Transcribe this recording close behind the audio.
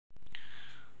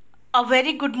A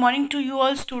very good morning to you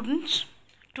all students.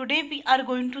 Today we are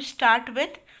going to start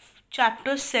with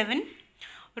chapter 7,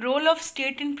 Role of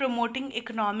State in Promoting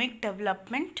Economic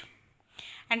Development.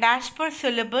 And as per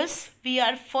syllabus, we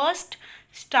are first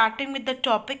starting with the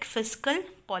topic fiscal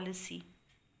policy.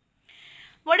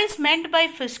 What is meant by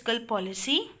fiscal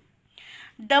policy?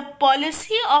 The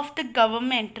policy of the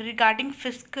government regarding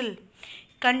fiscal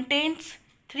contains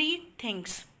three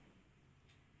things.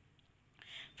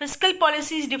 Fiscal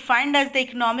policy is defined as the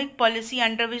economic policy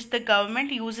under which the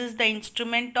government uses the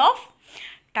instrument of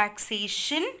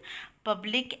taxation,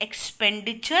 public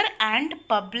expenditure and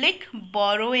public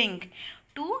borrowing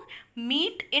to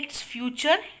meet its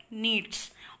future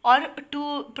needs or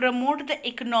to promote the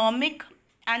economic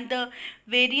and the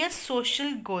various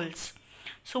social goals.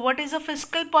 So what is a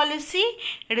fiscal policy?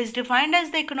 It is defined as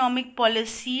the economic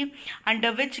policy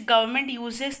under which government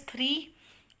uses three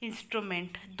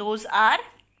instruments. Those are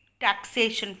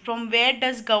taxation. From where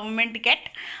does government get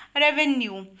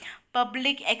revenue?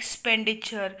 Public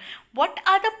expenditure. What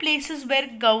are the places where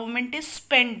government is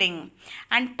spending?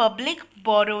 And public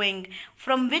borrowing.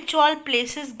 From which all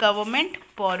places government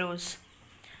borrows.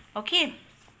 Okay.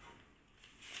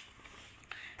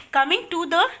 Coming to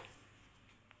the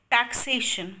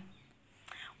taxation.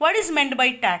 What is meant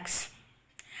by tax?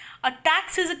 A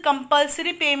tax is a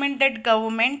compulsory payment that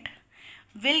government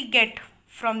will get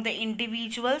from the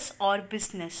individuals or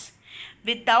business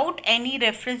without any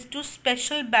reference to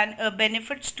special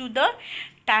benefits to the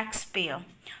taxpayer.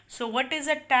 So what is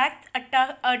a tax?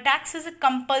 A tax is a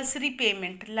compulsory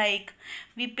payment, like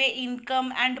we pay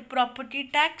income and property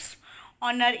tax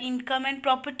on our income and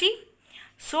property.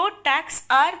 So tax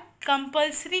are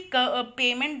compulsory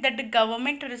payment that the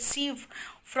government receive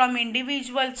from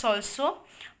individuals also.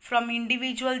 From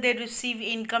individual they receive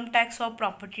income tax or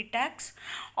property tax,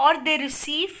 or they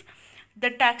receive the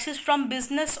taxes from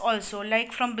business also,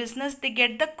 like from business they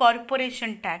get the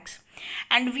corporation tax,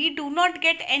 and we do not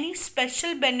get any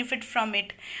special benefit from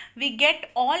it. We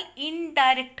get all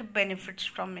indirect benefits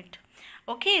from it.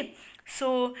 Okay.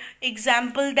 So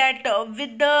example that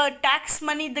with the tax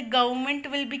money the government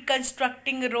will be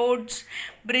constructing roads,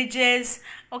 bridges,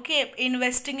 okay,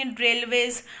 investing in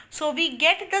railways. So we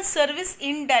get the service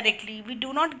indirectly. We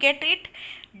do not get it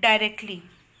directly.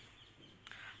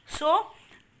 So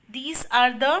this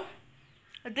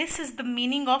is the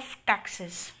meaning of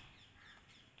taxes.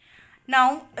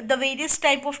 Now the various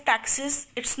type of taxes,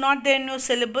 it's not there in your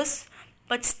syllabus,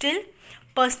 but still,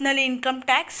 personal income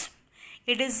tax,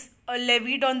 it is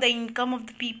levied on the income of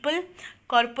the people.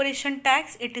 Corporation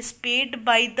tax, it is paid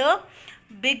by the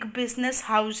big business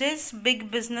houses, big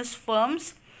business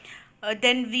firms.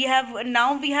 Then we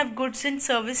have goods and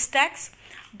service tax,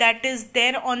 that is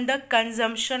there on the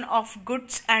consumption of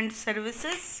goods and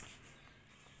services.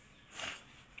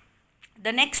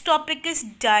 The next topic is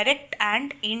direct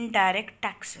and indirect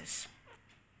taxes.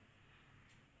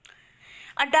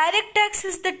 A direct tax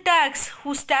is the tax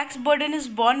whose tax burden is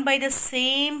borne by the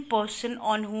same person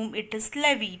on whom it is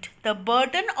levied. The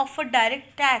burden of a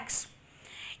direct tax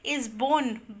is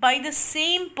borne by the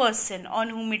same person on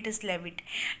whom it is levied.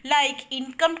 Like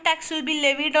income tax will be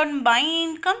levied on my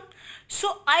income,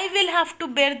 so I will have to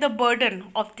bear the burden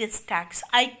of this tax.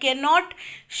 I cannot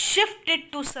shift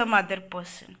it to some other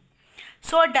person.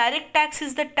 So a direct tax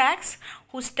is the tax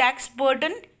whose tax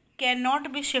burden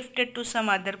cannot be shifted to some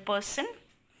other person.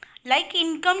 Like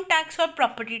income tax or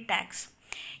property tax.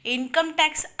 Income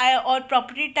tax or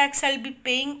property tax I'll be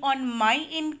paying on my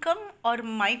income or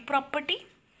my property.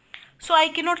 So I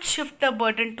cannot shift the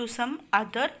burden to some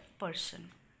other person.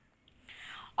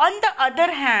 On the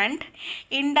other hand,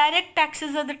 indirect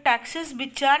taxes are the taxes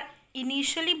which are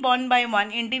initially borne by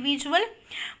one individual,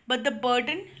 but the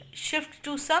burden shifts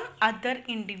to some other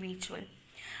individual.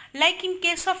 Like in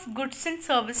case of goods and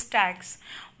service tax,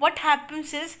 what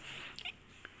happens is,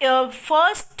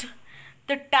 first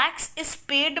the tax is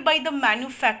paid by the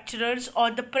manufacturers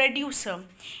or the producer.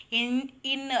 In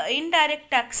indirect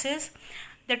taxes,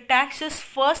 the tax is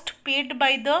first paid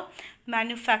by the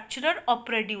manufacturer or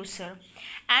producer,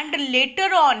 and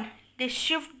later on they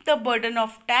shift the burden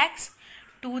of tax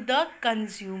to the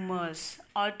consumers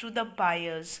or to the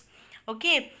buyers.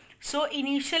 Okay, so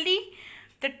initially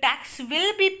the tax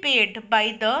will be paid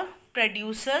by the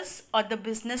producers or the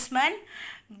businessman,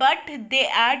 but they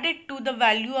add it to the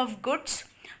value of goods.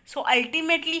 So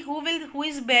ultimately who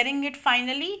is bearing it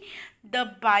finally?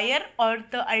 The buyer or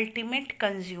the ultimate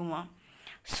consumer.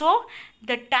 So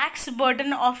the tax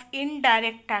burden of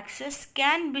indirect taxes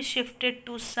can be shifted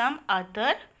to some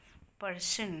other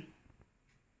person.